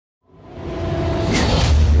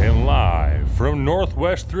from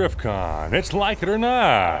Northwest THRIFTCON. It's Like It or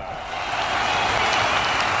Not.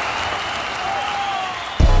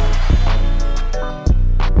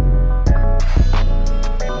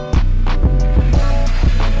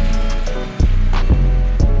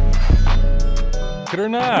 Like it or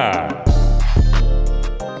not.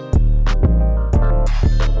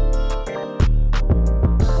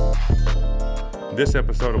 This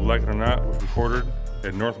episode of Like It or Not was recorded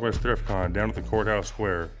at Northwest THRIFTCON down at the Courthouse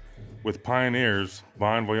Square with Pioneers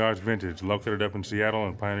Bon Voyage Vintage, located up in Seattle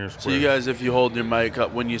and Pioneer Square. So you guys, if you hold your mic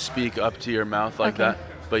up when you speak up to your mouth like that,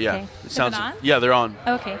 but yeah, it sounds. Is it on? Yeah, they're on.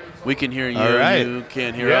 Okay. We can hear you. All right. You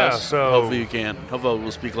can't hear Yeah, us. so- Hopefully you can. Hopefully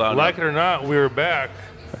we'll speak loud. Like it or not, we're back,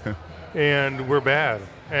 and we're bad.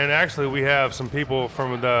 And actually, we have some people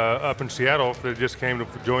from up in Seattle that just came to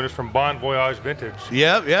join us from Bon Voyage Vintage.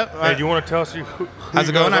 Yep. Hey, you want to tell us who How's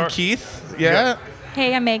you it going? guys I'm are? Keith. Yeah.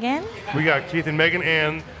 Hey, I'm Megan. We got Keith and Megan,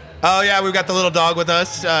 and Oh, yeah, we've got the little dog with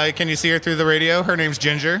us. Can you see her through the radio? Her name's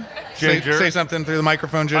Ginger. Ginger. Say something through the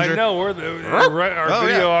microphone, Ginger. I know our Oh,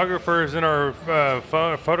 yeah. videographers and our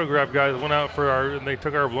photograph guys went out and they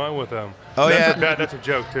took our blunt with them. Oh, That's yeah. That's a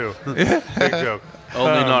joke too. Big joke.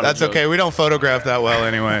 Only not. That's a joke. okay. We don't photograph that well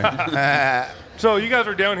anyway. So you guys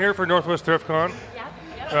are down here for Northwest THRIFTCON.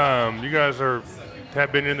 You guys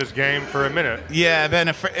have been in this game for a minute. Yeah, I've been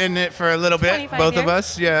in it for a little bit, 25 both years. of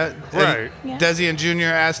us. Yeah. Right. Yeah. Desi and Junior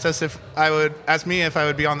asked me if I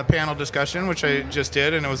would be on the panel discussion, which I just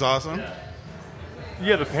did, and it was awesome.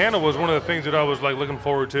 Yeah, the panel was one of the things that I was like looking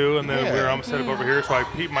forward to, and then Yeah. we were almost set up over here, so I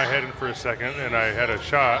peeked my head in for a second, and I had a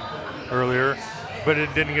shot earlier, but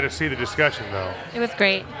it didn't get to see the discussion though. It was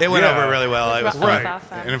great. It went Yeah. over really well. It was Right. fun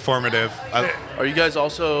Awesome. and informative. Are you guys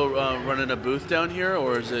also running a booth down here,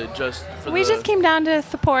 or is it just for We just came down to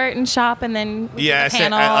support and shop, and then we Yeah, did the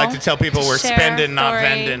panel, I like to tell people we're share spending, not story.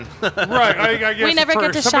 vending. Right, I guess We never for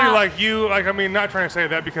get to somebody shop. like you, not trying to say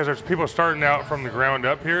that because there's people starting out from the ground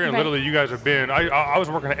up here, and Right. literally you guys have been. I was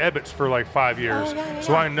working at Ebbitt's for like 5 years, Oh, yeah.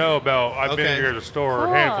 so I know about. I've been Okay. here at the store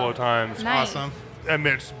Cool. a handful of times. Nice. Awesome.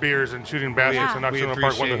 Amidst beers and shooting baskets Yeah. and knocking We them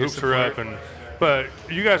apart when the appreciate hoops your are up. support. But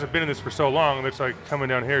you guys have been in this for so long, and it's like coming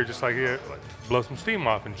down here, just like blow some steam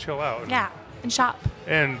off and chill out. Yeah, and shop.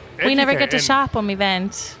 And We never educate- get to and- shop when we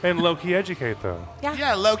vent. And low key educate though.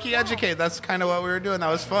 Yeah, low-key educate. That's kind of what we were doing. That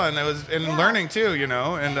was fun. It was learning too,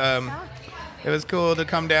 and it was cool to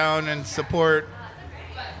come down and support.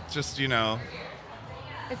 Just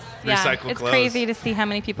It's Recycle it's clothes. crazy to see how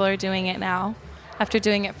many people are doing it now, after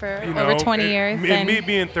doing it for You over know, 20 years. And me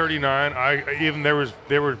being 39,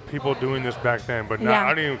 there were people doing this back then, but now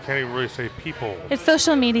Yeah. can't even really say people. It's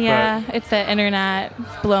social media. It's the internet.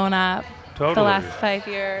 It's blown up. Totally. The last 5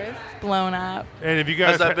 years, blown up. And if you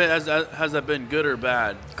guys has that been good or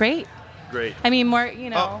bad? Great. Great. I mean, more,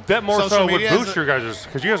 that more Social so would media is boost your guys'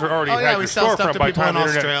 because you guys are already Oh, had yeah, your we sell stuff storefront to by the people time in the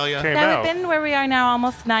internet Australia. came Yeah, out. we've been where we are now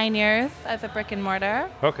almost 9 years as a brick and mortar.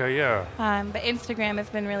 Okay, yeah. But Instagram has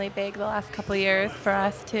been really big the last couple of years for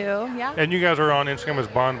us too. Yeah. And you guys are on Instagram as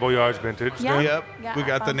Bon Voyage Vintage. Yeah. then? Yep, Yeah, we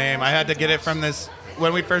got the Bon name. Voyage I had to get it Vintage. from this.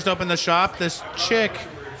 When we first opened the shop, this chick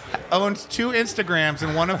owns 2 Instagrams,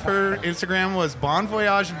 and one of her Instagram was Bon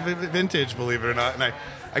Voyage Vintage, believe it or not. And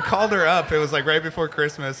I called her up. It was like right before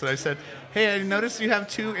Christmas, and I said, hey, I noticed you have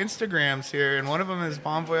 2 Instagrams here, and one of them is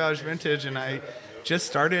Bon Voyage Vintage, and I just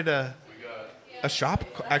started a shop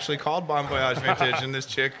actually called Bon Voyage Vintage, and this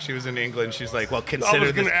chick, she was in England. She's like, well,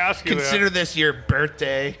 consider gonna ask you consider this your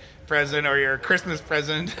birthday present or your Christmas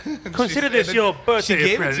present. Consider this your birthday She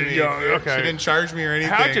gave present. it to me. Yeah, okay. She didn't charge me or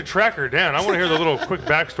anything. How'd you track her down? I want to hear the little quick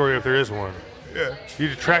backstory if there is one. Yeah. You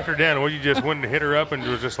just tracked her down, or you just went and hit her up and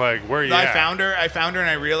was just like, where are you I at? found her, and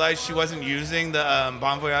I realized she wasn't using the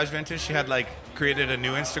Bon Voyage Vintage. She had created a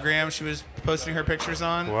new Instagram she was posting her pictures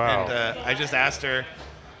on. Wow. And I just asked her,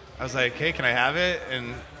 I was like, hey, can I have it?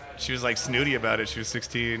 And she was snooty about it. She was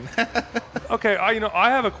 16. Okay, I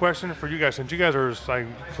have a question for you guys, since you guys are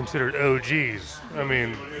considered OGs. I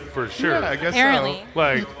mean, for sure. Yeah, I guess Apparently.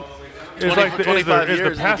 Like, is 25 is years the in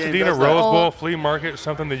the game, Pasadena that's Rose old. Bowl flea market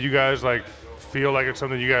something that you guys feel like it's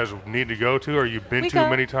something you guys need to go to, or you've been We to go.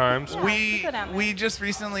 many times? Yeah. We go down there. we just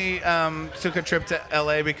recently took a trip to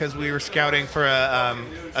LA because we were scouting for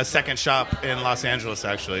a second shop in Los Angeles,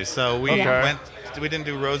 actually. So we Okay. went. We didn't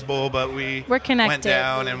do Rose Bowl, but we We're connected. went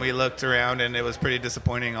down and we looked around, and it was pretty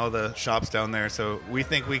disappointing, all the shops down there. So we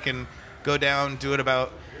think we can go down, do it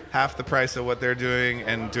about half the price of what they're doing,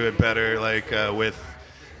 and do it better, with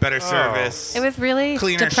better service. It was really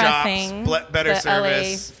cleaner depressing. shops, better the LA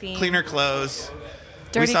service, scene. cleaner clothes.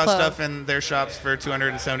 Dirty we saw clothes. stuff in their shops for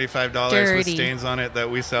 $275 with Dirty. stains on it that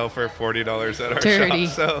we sell for $40 at our Dirty.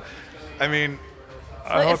 shop. So, I mean,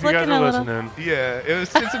 I hope you guys are listening. Yeah,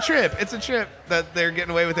 it's a trip. It's a trip that they're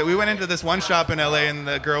getting away with it. We went into this one shop in LA, and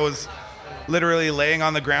the girl was literally laying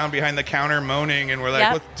on the ground behind the counter moaning, and we're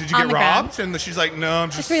like, what, did you get robbed? And she's like, no, I'm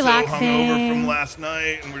just so hungover from last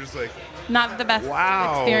night. And we're just like, not the best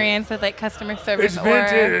experience with like customer service. It's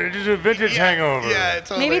vintage. It's a vintage hangover. Yeah,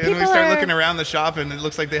 totally. Maybe and we start looking around the shop, and it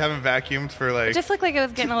looks like they haven't vacuumed for like. It just looked like it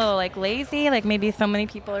was getting a little like lazy. Like maybe so many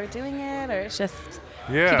people are doing it, or it's just.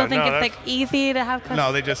 People think it's like easy to have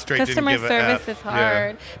no, they just straight customer didn't give service a is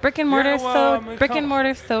hard. Brick and mortar brick and mortar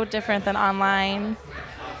is so different than online.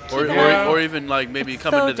 Or even like maybe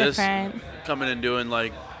coming to different. this, coming and doing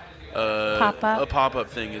like a pop-up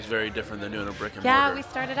thing is very different than doing a brick and mortar. Yeah, we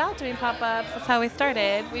started out doing pop-ups. That's how we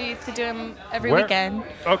started. We used to do them every weekend.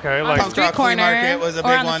 Okay, like Punk Rock Flea Market was a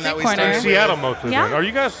big one that we started. In Seattle mostly. Yeah. Are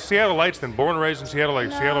you guys Seattleites then? Born and raised in Seattle,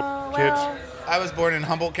 like Seattle kids? I was born in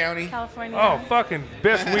Humboldt County, California. Oh, fucking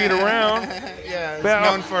best weed around. Yeah, it's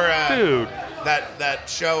known for dude. That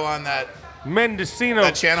show on that Mendocino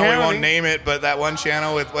that channel. County. We won't name it, but that one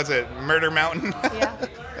channel with Murder Mountain. Yeah.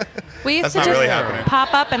 We used That's to not just really happening.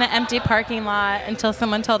 pop up in an empty parking lot until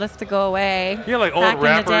someone told us to go away. Yeah, like old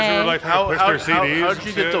rappers who were like how push their CDs. How did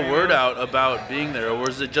you get the word out about being there, or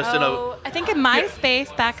was it just in a? I think in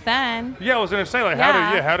MySpace back then. Yeah, I was gonna say like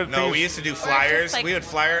how did no, things? we used to do flyers. Like, we would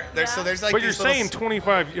flyer. So there's like. But you're saying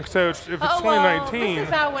 25. So if it's 2019. Well, this is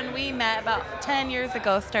how when we met about 10 years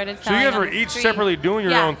ago started selling. So you guys were each separately doing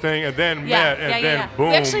your own thing, and then met, and then boom.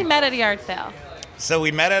 We actually met at a yard sale. So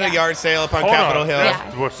we met at a yard sale up on Capitol Hill.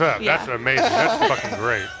 What's up? That's amazing. That's fucking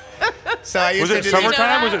great. So I used was it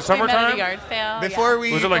summertime? Was it summertime? We met at a yard sale. Before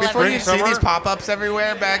was it like before spring, you summer? see these pop-ups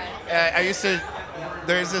everywhere back, I used to.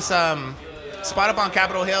 There's this spot up on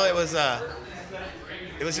Capitol Hill. It was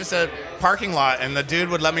just a parking lot, and the dude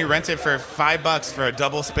would let me rent it for $5 for a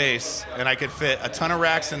double space, and I could fit a ton of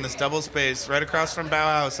racks in this double space right across from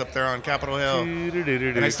Bauhaus up there on Capitol Hill.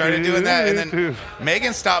 And I started doing that, and then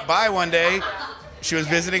Megan stopped by one day. She was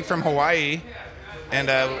visiting from Hawaii, and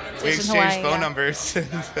we exchanged phone numbers.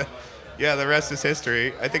 Yeah, the rest is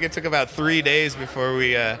history. I think it took about 3 days before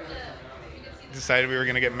we decided we were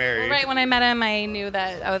going to get married. Right when I met him, I knew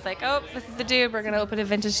that I was like, oh, this is the dude. We're going to open a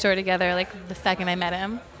vintage store together, like the second I met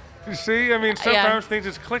him. You see? I mean, sometimes things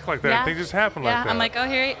just click like that. Yeah. Things just happen like that. I'm like, oh,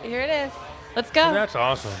 here it is. Let's go. And that's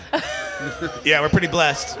awesome. Yeah, we're pretty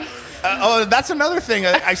blessed. That's another thing.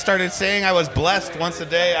 I started saying I was blessed once a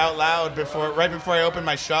day out loud right before I opened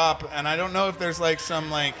my shop, and I don't know if there's like some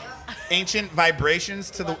like ancient vibrations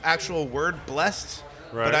to the actual word blessed.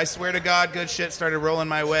 Right. But I swear to God, good shit started rolling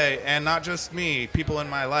my way, and not just me, people in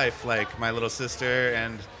my life, like my little sister,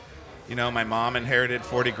 and my mom inherited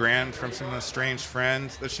 40 grand from some estranged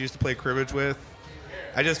friends that she used to play cribbage with.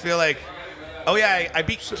 I just feel like, I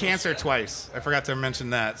beat cancer twice. I forgot to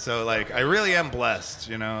mention that. So like, I really am blessed,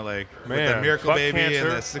 with the miracle baby cancer.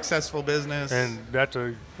 and the successful business. And that's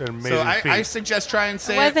an amazing feat. I suggest try and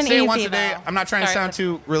say it once a day. I'm not trying to sound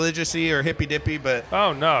too religious-y or hippy-dippy, but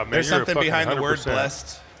there's something behind the word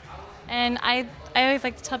blessed. And I always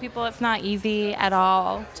like to tell people it's not easy at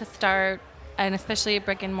all to start, and especially a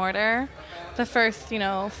brick and mortar. The first,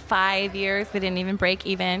 5 years, we didn't even break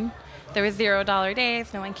even. There was $0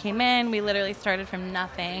 days. No one came in. We literally started from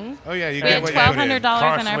nothing. Oh yeah, we had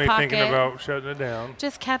 $1,200 in our pocket. Thinking about shutting it down.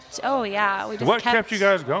 Just kept. Oh yeah, we just. What kept you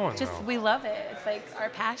guys going? We love it. It's like our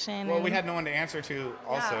passion. Well, we had no one to answer to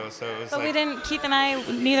also, so it was. But we didn't. Keith and I,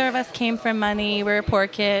 neither of us came from money. We were poor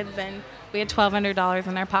kids, and we had $1,200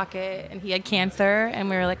 in our pocket, and he had cancer, and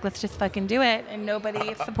we were like, let's just fucking do it, and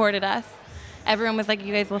nobody supported us. Everyone was like,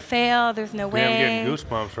 you guys will fail. There's no way. I'm getting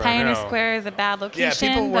goosebumps right Pioneer now. Square is a bad location.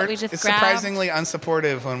 Yeah, people were grabbed. surprisingly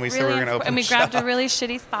unsupportive when we said we were going to open and we the grabbed shop. a really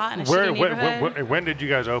shitty spot in a shitty neighborhood. When did you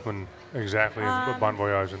guys open exactly Bon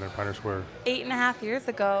Voyage in Pioneer Square? 8.5 years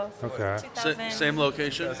ago. So Okay. Same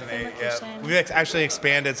location? 2008, yeah. We've actually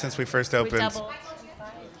expanded since we first opened. We doubled.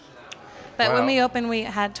 But when we opened, we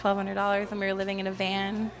had $1,200, and we were living in a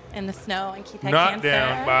van in the snow, and Keith had cancer. Not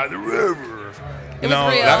down by the river. It was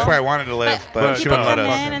real. That's where I wanted to live, but she wouldn't let us.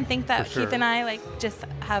 People come in and think that Keith and I just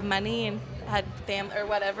have money and had family or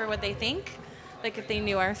whatever would they think. Like if they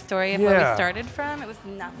knew our story of where we started from, it was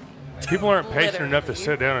nothing. People aren't patient enough to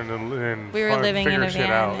sit down and we were living in a shit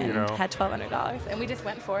van out, and had $1,200, and we just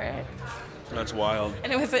went for it. That's wild.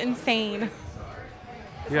 And it was insane.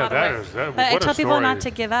 Yeah, that is. But I tell people not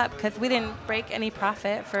to give up because we didn't break any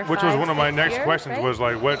profit for 5-6 years. Which was one of my next questions right? was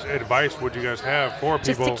like, what advice would you guys have for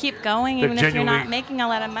people? Just to keep going, even if you're not making a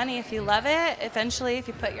lot of money. If you love it, eventually, if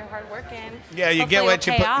you put your hard work in, you get what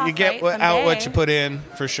you put. You get out what you put in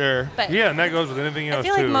for sure. But and that goes with anything else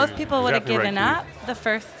too. I feel like most people would have given up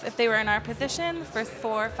if they were in our position, the first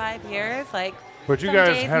 4 or 5 years. Like But you Some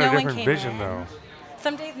guys days had no a one different came vision, in. though.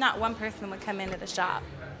 Some days not one person would come into the shop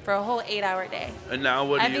for a whole 8-hour day. And now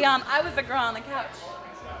what do I'd you? be on. I was the girl on the couch.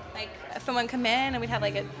 Like someone come in and we'd have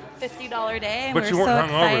like a $50 day, and But we you were so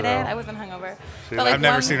weren't hungover, excited. though. I wasn't hungover. See, But, like, I've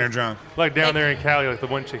never one- seen her drunk. Like down Like, there in Cali, like the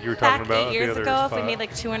one chick you were talking Back about. 8 years the other ago, if spot. we made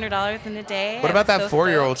like $200 in a day. What I about was that so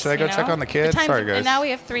 4-year-old? stoked, Should I go check on the kids? times- Sorry, guys. And now we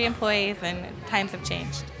have 3 employees, and times have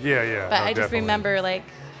changed. Yeah. But no, I just definitely. remember like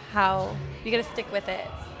how you got to stick with it.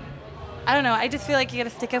 I don't know. I just feel like you got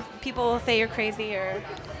to stick with. People will say you're crazy or.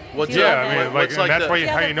 What's you Yeah, love I it. mean, like, What's and like that's the- why You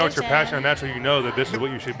how have you a know it's your vision. passion, and that's how you know that this is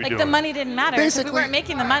what you should be Like doing. the money didn't matter because we Basically- weren't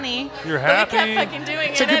making the money. You're but happy. we kept fucking doing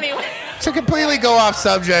it To com- anyway. To completely go off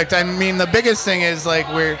subject, I mean, the biggest thing is like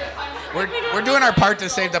we're doing our part to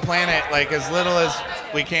save the planet, like as little as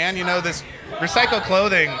we can. You know, this recycled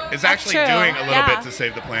clothing is actually That's true. doing a little Yeah. bit to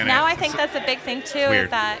save the planet. Now I think that's a big thing too. weird.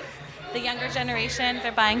 Is that the younger generations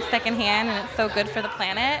are buying secondhand, and it's so good for the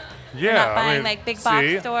planet. Yeah, They're not I buying mean, like big box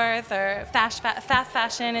see? stores or fast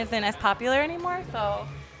fashion isn't as popular anymore. So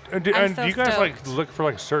And I'm so do you guys like stoked. look for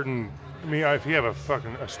like certain? I mean, if you have a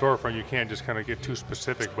storefront, you can't just kind of get too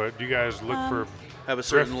specific. But do you guys look for? Have a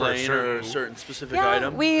certain thrift for lane or a certain specific yeah,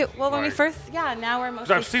 item? when we Like- first now we're 'Cause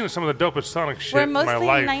mostly I've seen some of the dopest Sonic shit we're in my mostly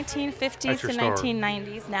life. 1950s at your to store.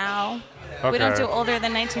 1990s now. We don't Okay. do older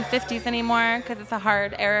than 1950s anymore because it's a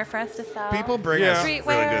hard era for us to sell. People bring Yeah. us really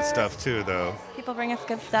Streetwear. good stuff too, though. People bring us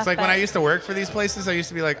good stuff. It's like when but I used to work for these places, I used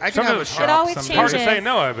to be like, I can Sometimes have a it's shop. always sometime. Hard to changes. say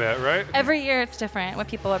no, I bet, right? every year it's different what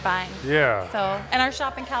people are buying. Yeah. So, and our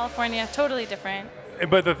shop in California totally different.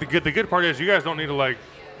 But the good part is you guys don't need to like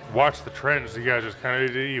watch the trends. You guys just kind of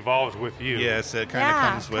it evolves with you. Yes, it kind of Yeah,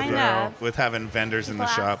 comes with kinda. with having vendors in the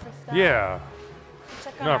People shop. ask for stuff. Yeah.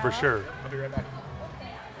 Check them No, for out. sure. I'll be right back.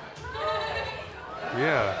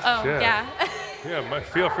 Yeah. Oh shit. yeah. Yeah.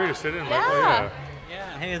 Feel free to sit in, Michael. Yeah. Yeah.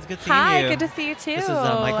 Yeah, hey, it's good seeing Hi, you. good to see you too. This is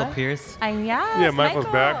Michael Pierce. Yes, Michael's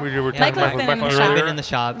back. We were talking Michael's about been Michael in the I've shop. been in the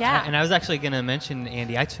shop. Yeah. And I was actually going to mention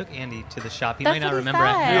Andy. I took Andy to the shop. You That's might not what he remember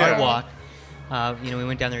at said. the Art Yeah. Walk. We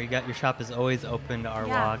went down there. Your shop is always open to Art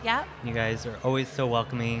Yeah, Walk. yeah. You guys are always so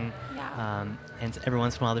welcoming. Yeah. And every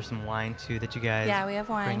once in a while, there's some wine too that you guys Yeah, we have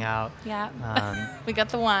wine. bring out. Yeah. Um, We got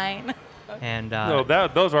the wine. and No,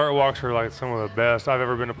 those art walks are like some of the best I've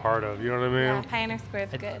ever been a part of. You know what I mean? Yeah, Pioneer Square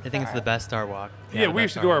is I, good. I think it's the best Art Walk. Yeah, the we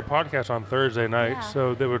used best to do Art our Walk. podcast on Thursday night, Yeah.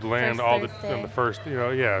 so they would land First all Thursday. on the first,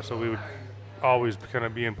 so we would always kind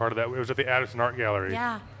of be in part of that. It was at the Addison Art Gallery.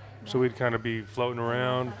 Yeah. So we'd kind of be floating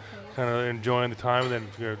around, kind of enjoying the time, and then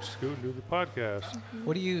scoot and do the podcast.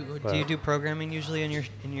 What do you do programming usually in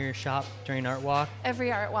your shop during Art Walk?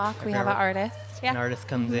 Every art walk, we Every have an art- artist. Yeah. An artist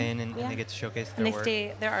comes in and Yeah. they get to showcase And their they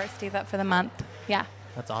work. their art stays up for the month. Yeah.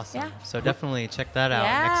 That's awesome. Yeah. So definitely check that out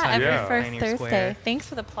next Yeah, time every you're Yeah. at first Pioneer Thursday. Square. Thanks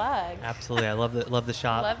for the plug. Absolutely, I love the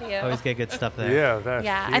shop. Love you. Always get good stuff there. Yeah, that's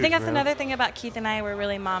Yeah, I huge, think that's man. another thing about Keith and I. We're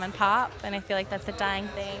really mom and pop, and I feel like that's a dying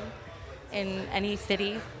thing in any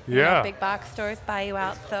city. You know, Yeah. big box stores buy you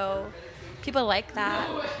out, so people like that.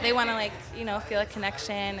 They want to feel a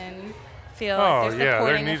connection and feel Oh, like they're yeah, there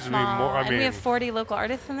supporting needs a to be small. more- I and we mean- have 40 local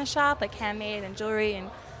artists in the shop, like handmade and jewelry, and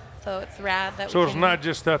so it's rad that. So we it's can, not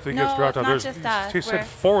just stuff that No, gets dropped it's out. not There's, just us. She said We're-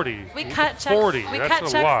 40. We cut checks. 40. We That's cut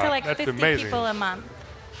a checks lot. to like That's 50 amazing. people a month,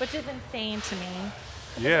 which is insane to me.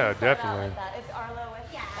 Yeah, Start out definitely. like that. Is Arlo with?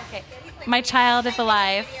 Okay. My child is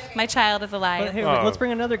alive. My child is alive. But hey, Oh. let's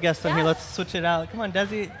bring another guest on here. Yeah. Let's switch it out. Come on,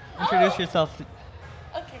 Desi, introduce yourself.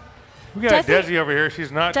 Okay. We got Desi- Desi over here.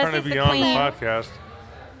 She's not trying to Desi's be the on queen. the podcast.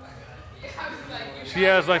 She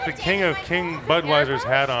has like the King of King Budweiser's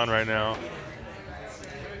hat on right now.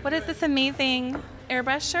 What is this amazing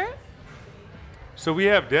airbrush shirt? So we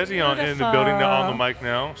have Desi in the building now, on the Beautiful. mic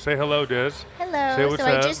now. Say hello, Des. Say Hello. what's So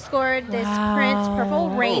I up. just scored this Wow. Prince Purple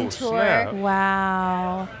Rain Oh, Tour, snap.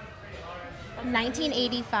 Wow.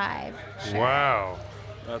 1985. Wow.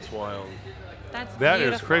 That's wild. That's That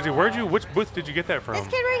is beautiful. crazy. Which booth did you get that from? This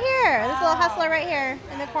kid right here, this little hustler right here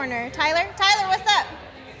in the corner. Tyler, what's up?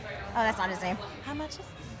 Oh, that's not his name. How much is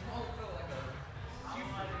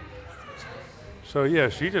So yeah,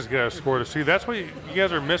 she just got a score to see. That's what you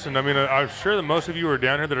guys are missing. I mean, I'm sure that most of you are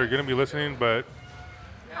down here that are going to be listening, but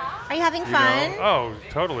Are you having you fun? know, oh,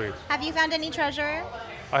 totally. Have you found any treasure?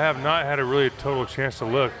 I have not had a really total chance to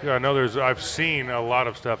look. I know I've seen a lot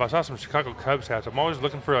of stuff. I saw some Chicago Cubs hats. I'm always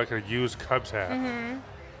looking for like a used Cubs hat.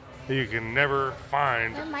 You can never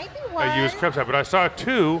find There might be one. a used Cubs hat, but I saw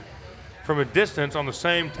two from a distance on the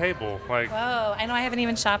same table. Like, Whoa, I know I haven't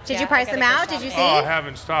even shopped yet. Did you price I gotta them go out? shop Did you yet. see? oh, I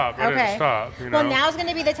haven't stopped. I didn't stop. You know? Well, now's going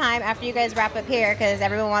to be the time after you guys wrap up here because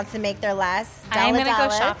everyone wants to make their last I'm dollar going to go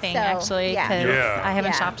dollar, shopping, so, actually, because Yeah. I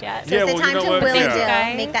haven't Yeah. shopped yet. So Yeah, it's well, the you time know to what? will and Yeah.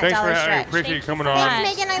 deal. Make that Thanks dollar for stretch. appreciate you coming on.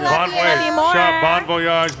 Thanks, Megan. I love Bon you. Voyage more. Shop, Bon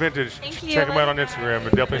Voyage Vintage. Thank you. Check them out on Instagram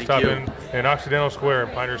and definitely Thank stop you. in Occidental Square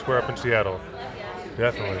and Pioneer Square up in Seattle.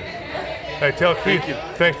 Definitely. Hey, tell Keith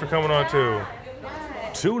thanks for coming on too.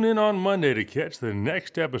 Tune in on Monday to catch the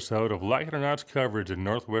next episode of Like It or Not's coverage at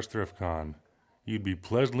Northwest THRIFTCON. You'd be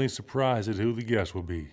pleasantly surprised at who the guest will be.